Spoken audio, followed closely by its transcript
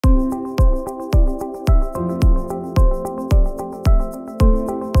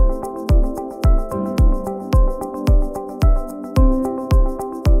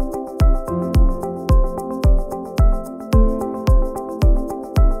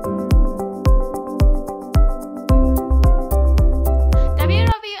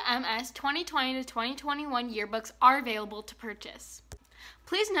2020 to 2021 yearbooks are available to purchase.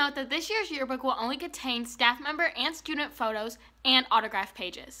 Please note that this year's yearbook will only contain staff member and student photos and autograph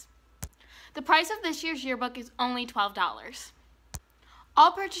pages. The price of this year's yearbook is only $12.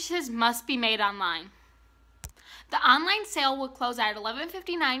 All purchases must be made online. The online sale will close at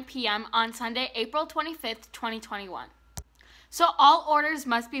 11:59 p.m. on Sunday, April 25th, 2021. So all orders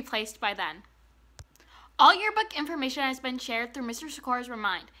must be placed by then. All yearbook information has been shared through Mr. Sikora's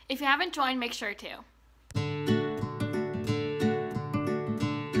Remind. If you haven't joined, make sure to.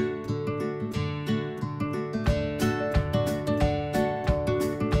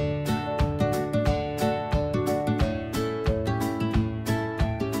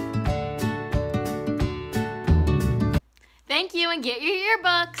 Thank you, and get your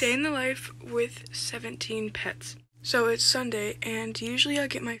yearbooks. Day in the life with 17 pets. So it's Sunday, and usually I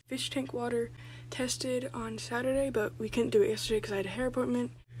get my fish tank water tested on Saturday, but we couldn't do it yesterday because I had a hair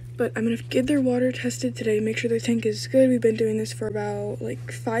appointment. But I'm gonna get their water tested today, make sure their tank is good. We've been doing this for about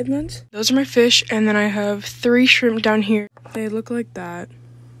like 5 months. Those are my fish, and then I have 3 shrimp down here. They look like that.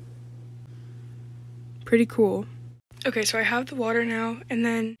 Pretty cool. Okay, so I have the water now, and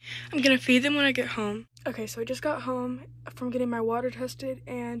then I'm gonna feed them when I get home. Okay, so I just got home from getting my water tested,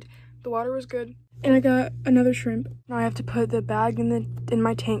 and the water was good. And I got another shrimp. Now I have to put the bag in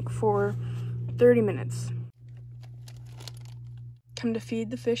my tank for 30 minutes. Time to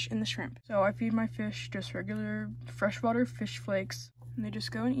feed the fish and the shrimp. So I feed my fish just regular freshwater fish flakes, and they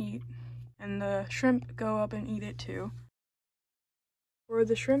just go and eat. And the shrimp go up and eat it too. For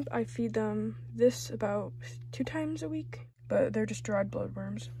the shrimp, I feed them this about 2 times a week, but they're just dried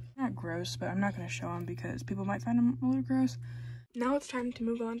bloodworms. Not gross, but I'm not going to show them because people might find them a little gross. Now it's time to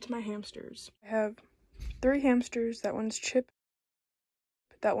move on to my hamsters. I have 3 hamsters. That one's Chip,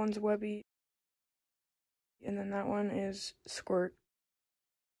 that one's Webby, and then that one is Squirt.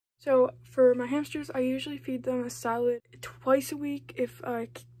 So for my hamsters, I usually feed them a salad twice a week if I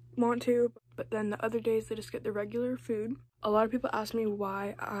want to, but then the other days they just get the regular food. A lot of people ask me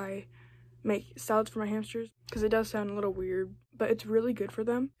why I make salads for my hamsters, because it does sound a little weird, but it's really good for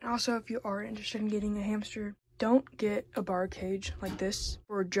them. And also, if you are interested in getting a hamster, don't get a bar cage like this,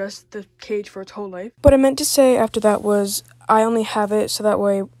 or just the cage for its whole life. What I meant to say after that was I only have it so that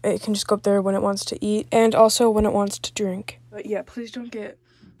way it can just go up there when it wants to eat, and also when it wants to drink. But yeah, please don't get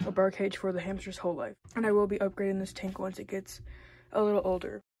a bar cage for the hamster's whole life. And I will be upgrading this tank once it gets a little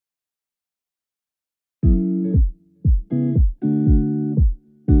older.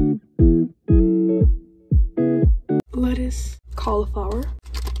 Lettuce, cauliflower,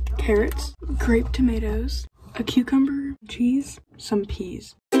 carrots, grape tomatoes, a cucumber, cheese, some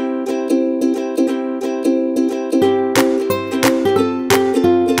peas.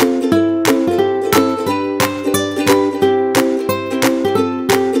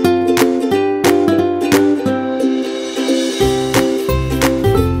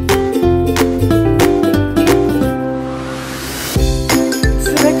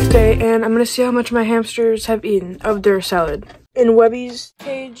 And I'm gonna see how much my hamsters have eaten of their salad. In Webby's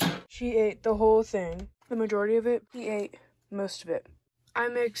cage, she ate the whole thing. The majority of it, he ate most of it. I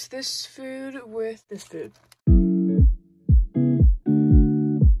mixed this food with this food.